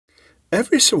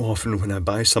Every so often when I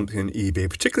buy something on eBay,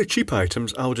 particularly cheap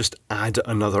items, I'll just add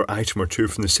another item or two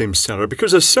from the same seller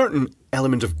because there's a certain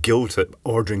element of guilt at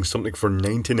ordering something for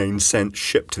 99 cents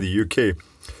shipped to the UK.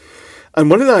 And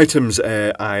one of the items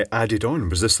I added on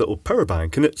was this little power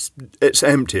bank, and it's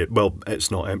empty. Well,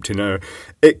 it's not empty now.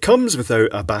 It comes without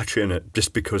a battery in it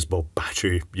just because, well,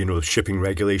 battery, shipping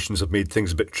regulations have made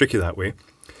things a bit tricky that way.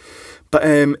 But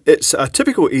it's a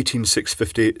typical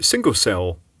 18650 single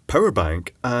cell power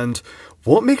bank, and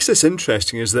what makes this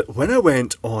interesting is that when I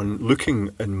went on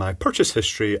looking in my purchase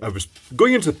history, I was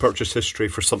going into the purchase history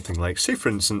for something like, say for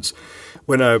instance,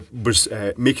 when I was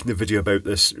making the video about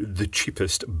the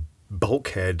cheapest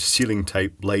bulkhead ceiling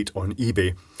type light on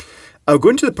eBay, I'll go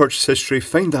into the purchase history,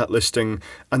 find that listing,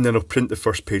 and then I'll print the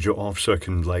first page off so I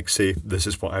can say this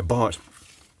is what I bought.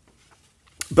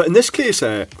 But in this case,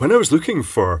 when I was looking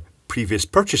for previous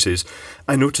purchases,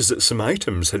 I noticed that some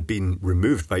items had been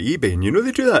removed by eBay. And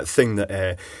they do that thing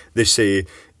that they say,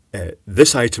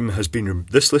 this listing has been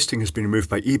removed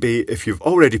by eBay. If you've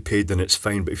already paid, then it's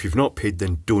fine. But if you've not paid,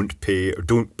 then don't pay or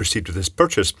don't proceed with this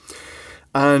purchase.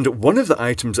 And one of the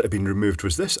items that had been removed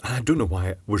was this. And I don't know why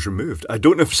it was removed. I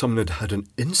don't know if someone had an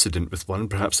incident with one,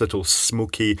 perhaps a little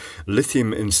smoky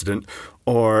lithium incident,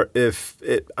 or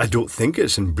I don't think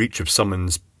it's in breach of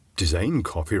someone's design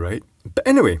copyright. But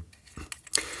anyway,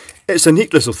 it's a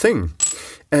neat little thing.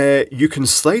 You can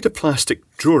slide a plastic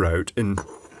drawer out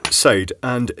inside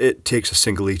and it takes a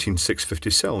single 18650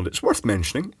 cell. And it's worth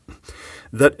mentioning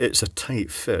that it's a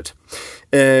tight fit.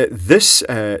 This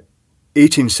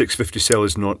 18650 cell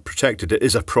is not protected. It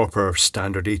is a proper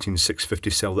standard 18650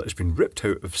 cell that has been ripped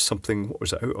out of something. What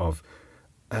was it out of?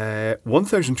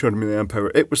 1200 milliamp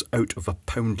hour. It was out of a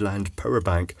Poundland power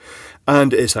bank,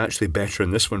 and it's actually better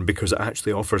in this one because it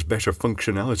actually offers better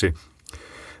functionality.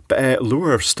 But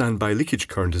lower standby leakage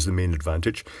current is the main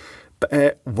advantage.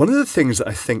 But one of the things that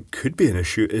I think could be an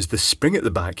issue is the spring at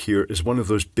the back here is one of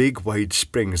those big wide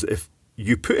springs that if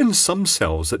you put in some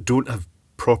cells that don't have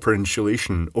proper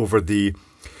insulation over the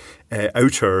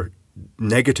outer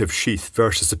negative sheath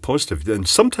versus the positive, then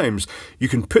sometimes you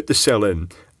can put the cell in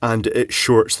and it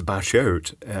shorts the battery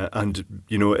out, and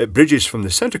it bridges from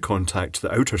the centre contact to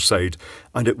the outer side,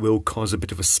 and it will cause a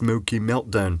bit of a smoky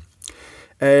meltdown.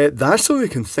 That's the only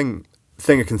thing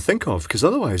I can think of, because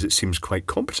otherwise it seems quite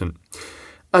competent.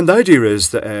 And the idea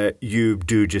is that you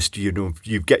do just, you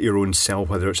get your own cell,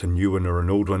 whether it's a new one or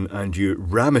an old one, and you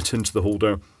ram it into the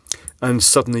holder, and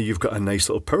suddenly you've got a nice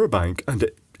little power bank, and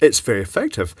it's very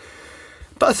effective.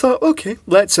 But I thought, okay,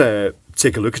 let's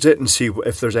take a look at it and see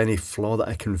if there's any flaw that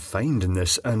I can find in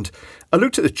this. And I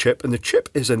looked at the chip, and the chip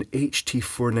is an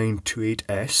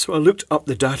HT4928S. So I looked up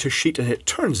the data sheet, and it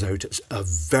turns out it's a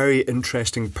very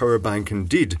interesting power bank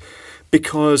indeed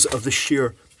because of the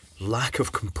sheer lack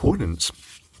of components.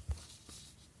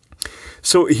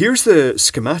 So here's the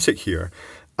schematic here.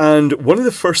 And one of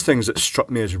the first things that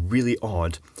struck me as really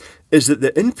odd is that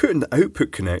the input and the output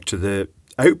connector, the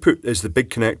output is the big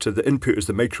connector, the input is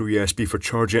the micro USB for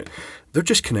charging it. They're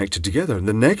just connected together. And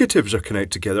the negatives are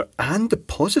connected together and the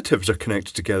positives are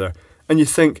connected together. And you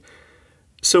think,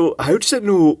 so how does it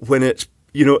know when it's,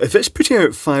 if it's putting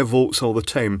out 5 volts all the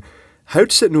time, how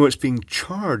does it know it's being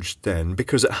charged then?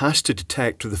 Because it has to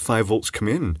detect the 5 volts come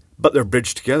in, but they're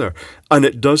bridged together. And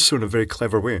it does so in a very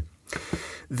clever way.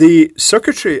 The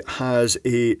circuitry has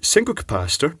a single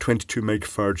capacitor, 22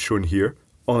 microfarad shown here,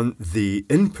 on the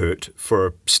input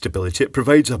for stability. It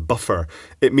provides a buffer.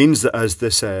 It means that as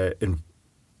this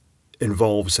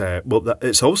involves,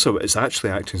 it's actually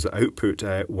acting as the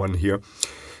output one here.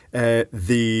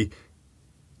 The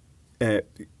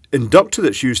inductor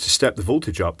that's used to step the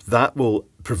voltage up, that will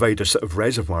provide a sort of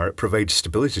reservoir. It provides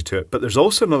stability to it. But there's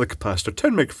also another capacitor,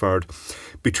 10 microfarad,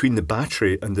 between the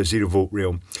battery and the 0 volt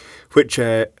rail, which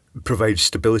provides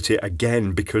stability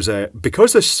again because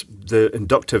the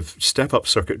inductive step-up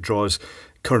circuit draws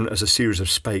current as a series of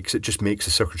spikes. It just makes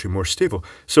the circuitry more stable.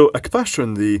 So a capacitor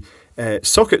on the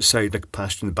socket side, and a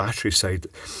capacitor on the battery side.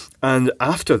 And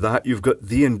after that, you've got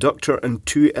the inductor and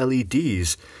 2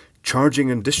 LEDs charging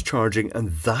and discharging,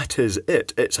 and that is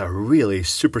it. It's a really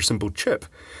super simple chip.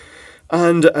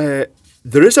 And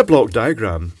there is a block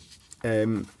diagram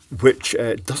which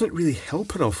doesn't really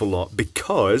help an awful lot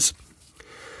because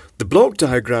the block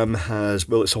diagram has,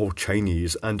 well, it's all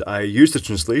Chinese, and I used the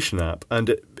translation app, and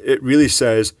it really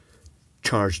says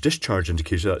charge, discharge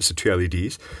indicator, that's the 2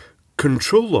 LEDs,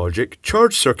 control logic,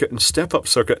 charge circuit, and step-up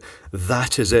circuit.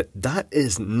 That is it. That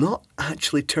is not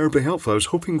actually terribly helpful. I was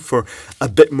hoping for a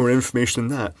bit more information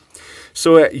than that.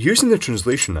 So using the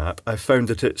translation app, I found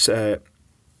that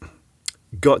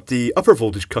got the upper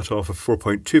voltage cut off of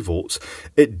 4.2 volts.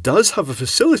 It does have a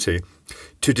facility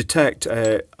to detect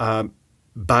a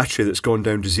battery that's gone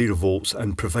down to 0 volts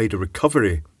and provide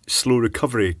a slow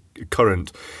recovery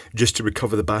current just to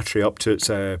recover the battery up to its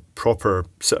proper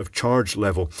sort of charge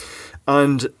level.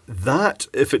 And that,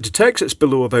 if it detects it's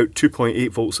below about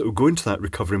 2.8 volts, it will go into that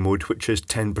recovery mode, which is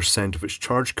 10% of its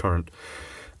charge current.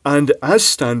 And as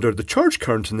standard, the charge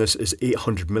current in this is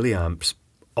 800 milliamps.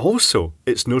 Also,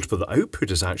 it's notable that output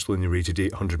is actually only rated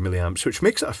 800 milliamps, which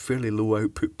makes it a fairly low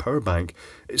output power bank.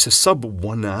 It's a sub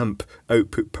 1 amp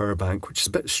output power bank, which is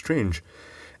a bit strange.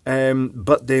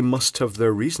 But they must have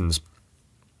their reasons.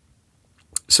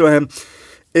 So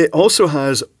it also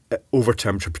has over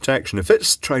temperature protection. If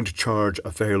it's trying to charge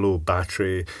a very low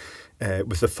battery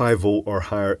with a 5 volt or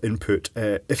higher input,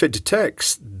 if it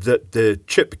detects that the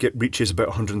chip reaches about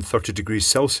 130 degrees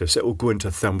Celsius, it will go into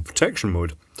thermal protection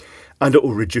mode and it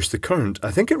will reduce the current. I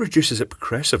think it reduces it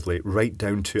progressively right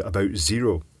down to about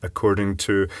 0, according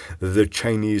to the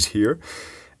Chinese here.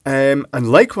 And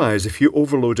likewise, if you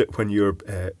overload it when you're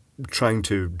trying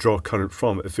to draw current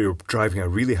from it, if you're driving a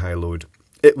really high load,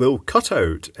 it will cut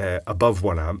out above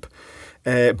 1 amp.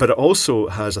 But it also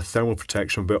has a thermal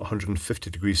protection of about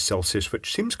 150 degrees Celsius,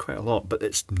 which seems quite a lot, but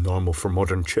it's normal for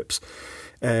modern chips.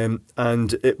 And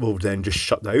it will then just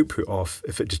shut the output off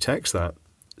if it detects that.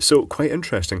 So quite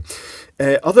interesting.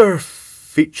 Other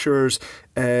features,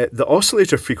 the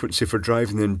oscillator frequency for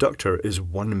driving the inductor is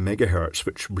 1 megahertz,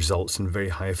 which results in very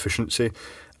high efficiency.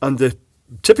 And the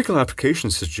typical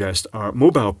applications suggest are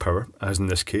mobile power, as in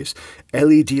this case,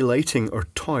 LED lighting or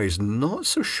toys. Not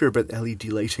so sure about LED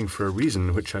lighting for a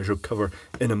reason, which I shall cover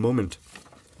in a moment.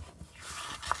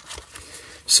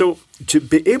 So to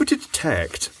be able to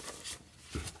detect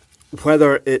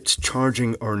whether it's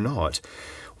charging or not,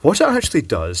 what it actually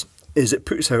does is it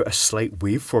puts out a slight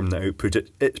waveform in the output.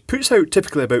 It puts out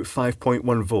typically about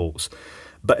 5.1 volts.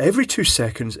 But every 2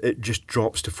 seconds, it just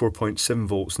drops to 4.7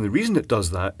 volts. And the reason it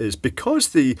does that is because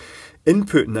the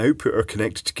input and the output are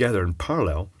connected together in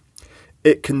parallel,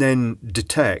 it can then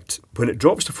detect when it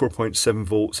drops to 4.7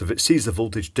 volts, if it sees the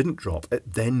voltage didn't drop,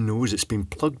 it then knows it's been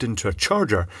plugged into a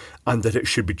charger and that it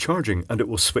should be charging, and it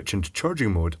will switch into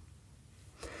charging mode.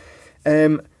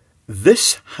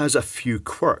 This has a few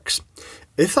quirks.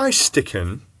 If I stick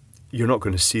in, you're not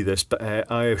going to see this, but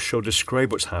I shall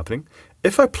describe what's happening.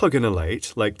 If I plug in a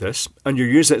light like this, and you're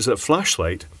using it as a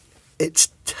flashlight, it's a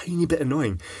tiny bit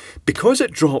annoying. Because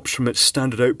it drops from its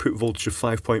standard output voltage of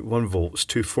 5.1 volts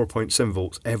to 4.7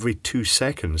 volts every 2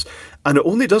 seconds, and it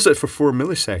only does it for 4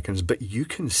 milliseconds, but you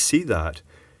can see that.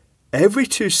 Every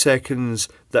 2 seconds,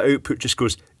 the output just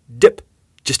goes dip,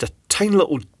 just a tiny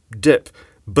little dip,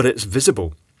 but it's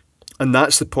visible. And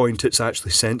that's the point it's actually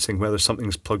sensing whether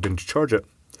something's plugged in to charge it.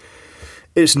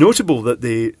 It's notable that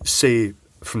they say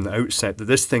from the outset that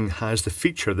this thing has the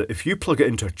feature that if you plug it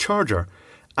into a charger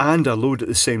and a load at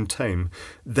the same time,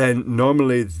 then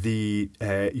normally the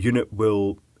unit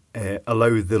will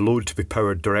allow the load to be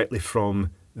powered directly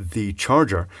from the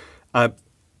charger, and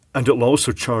it'll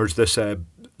also charge this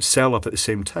cell up at the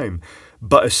same time.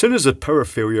 But as soon as a power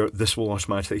failure, this will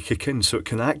automatically kick in, so it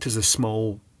can act as a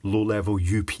small low-level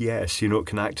UPS, it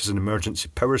can act as an emergency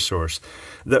power source,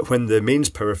 that when the mains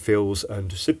power fails,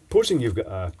 and supposing you've got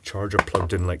a charger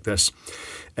plugged in like this,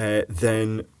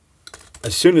 then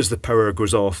as soon as the power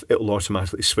goes off, it will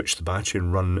automatically switch the battery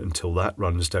and run until that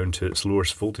runs down to its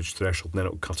lowest voltage threshold, and then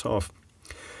it will cut off.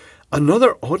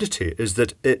 Another oddity is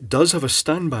that it does have a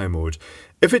standby mode.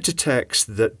 If it detects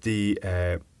that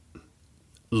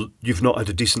you've not had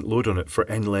a decent load on it for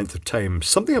any length of time,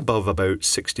 something above about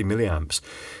 60 milliamps,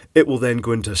 it will then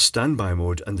go into standby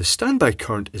mode, and the standby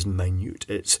current is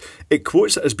minute. It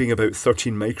quotes it as being about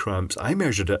 13 microamps. I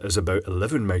measured it as about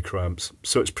 11 microamps,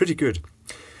 so it's pretty good.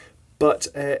 But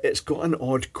it's got an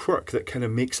odd quirk that kind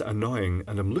of makes it annoying,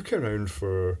 and I'm looking around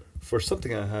for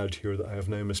something I had here that I have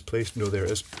now misplaced. No, there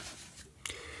it is.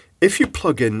 If you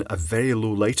plug in a very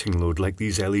low lighting load like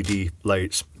these LED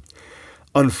lights,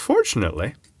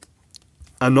 unfortunately,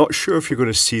 I'm not sure if you're going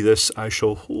to see this. I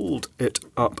shall hold it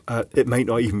up. It might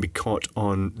not even be caught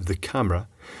on the camera.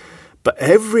 But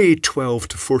every 12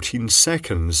 to 14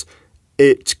 seconds,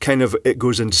 it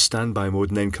goes into standby mode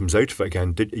and then comes out of it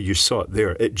again. You saw it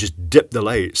there. It just dipped the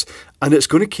lights. And it's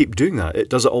going to keep doing that. It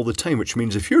does it all the time, which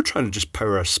means if you're trying to just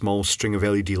power a small string of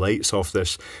LED lights off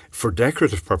this for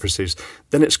decorative purposes,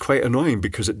 then it's quite annoying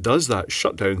because it does that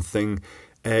shutdown thing.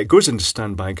 It goes into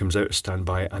standby and comes out of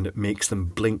standby, and it makes them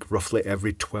blink roughly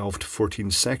every 12 to 14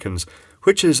 seconds,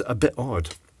 which is a bit odd.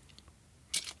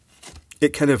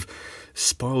 It kind of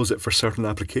spoils it for certain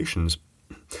applications.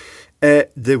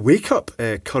 The wake-up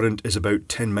current is about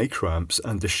 10 microamps,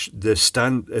 and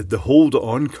the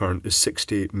hold-on current is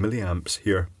 60 milliamps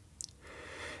here.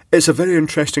 It's a very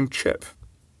interesting chip.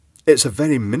 It's a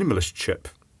very minimalist chip.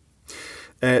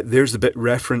 There's the bit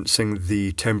referencing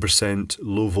the 10%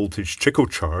 low-voltage trickle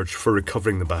charge for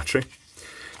recovering the battery.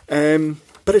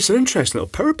 But it's an interesting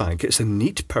little power bank. It's a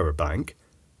neat power bank.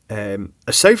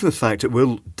 Aside from the fact it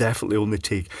will definitely only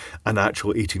take an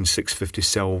actual 18650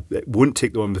 cell, it won't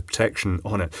take the one with protection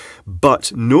on it.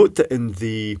 But note that in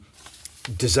the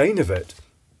design of it,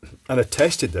 and I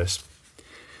tested this,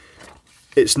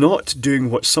 it's not doing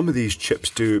what some of these chips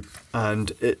do,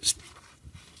 and it's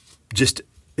just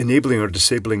enabling or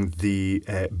disabling the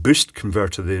boost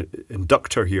converter, the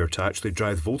inductor here, to actually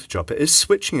drive the voltage up. It is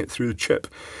switching it through the chip.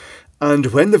 And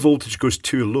when the voltage goes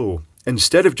too low,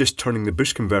 instead of just turning the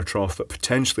boost converter off but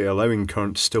potentially allowing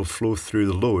current to still flow through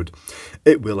the load,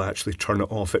 it will actually turn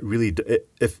it off.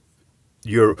 If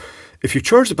you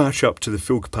charge the battery up to the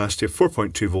full capacity of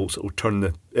 4.2 volts,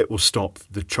 it will stop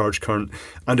the charge current.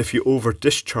 And if you over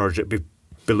discharge it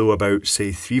below about,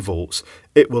 say, 3 volts,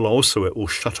 it will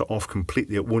shut it off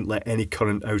completely. It won't let any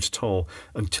current out at all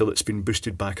until it's been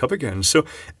boosted back up again. So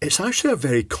it's actually a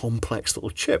very complex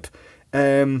little chip.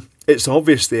 It's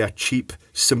obviously a cheap,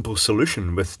 simple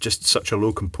solution with just such a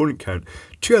low component count.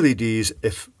 2 LEDs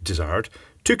if desired,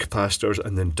 2 capacitors,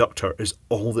 and the inductor is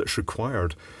all that's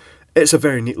required. It's a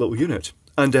very neat little unit.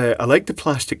 And I like the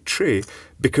plastic tray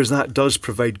because that does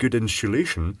provide good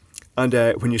insulation. And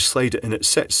when you slide it in, it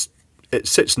sits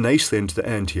nicely into the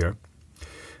end here.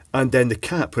 And then the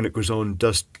cap, when it goes on,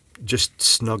 does just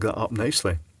snug that up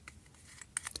nicely.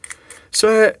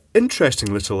 So,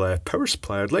 interesting little power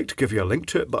supply. I'd like to give you a link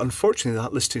to it, but unfortunately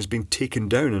that listing has been taken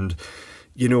down, and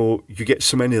you get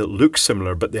so many that look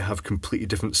similar, but they have completely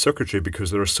different circuitry because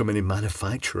there are so many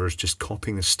manufacturers just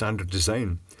copying the standard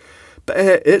design. But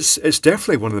it's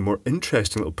definitely one of the more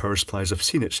interesting little power supplies I've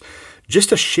seen. It's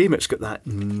just a shame it's got that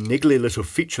niggly little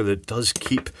feature that does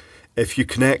keep, if you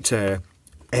connect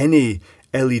any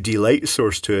LED light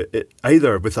source to it,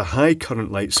 either with a high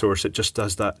current light source, it just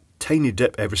does that tiny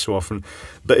dip every so often,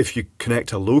 but if you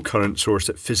connect a low current source,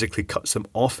 it physically cuts them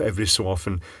off every so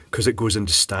often because it goes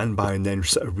into standby and then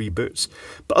sort of reboots.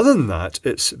 But other than that,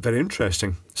 it's very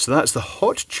interesting. So that's the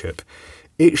hot chip.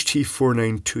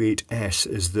 HT4928S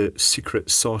is the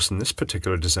secret sauce in this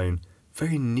particular design.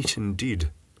 Very neat indeed.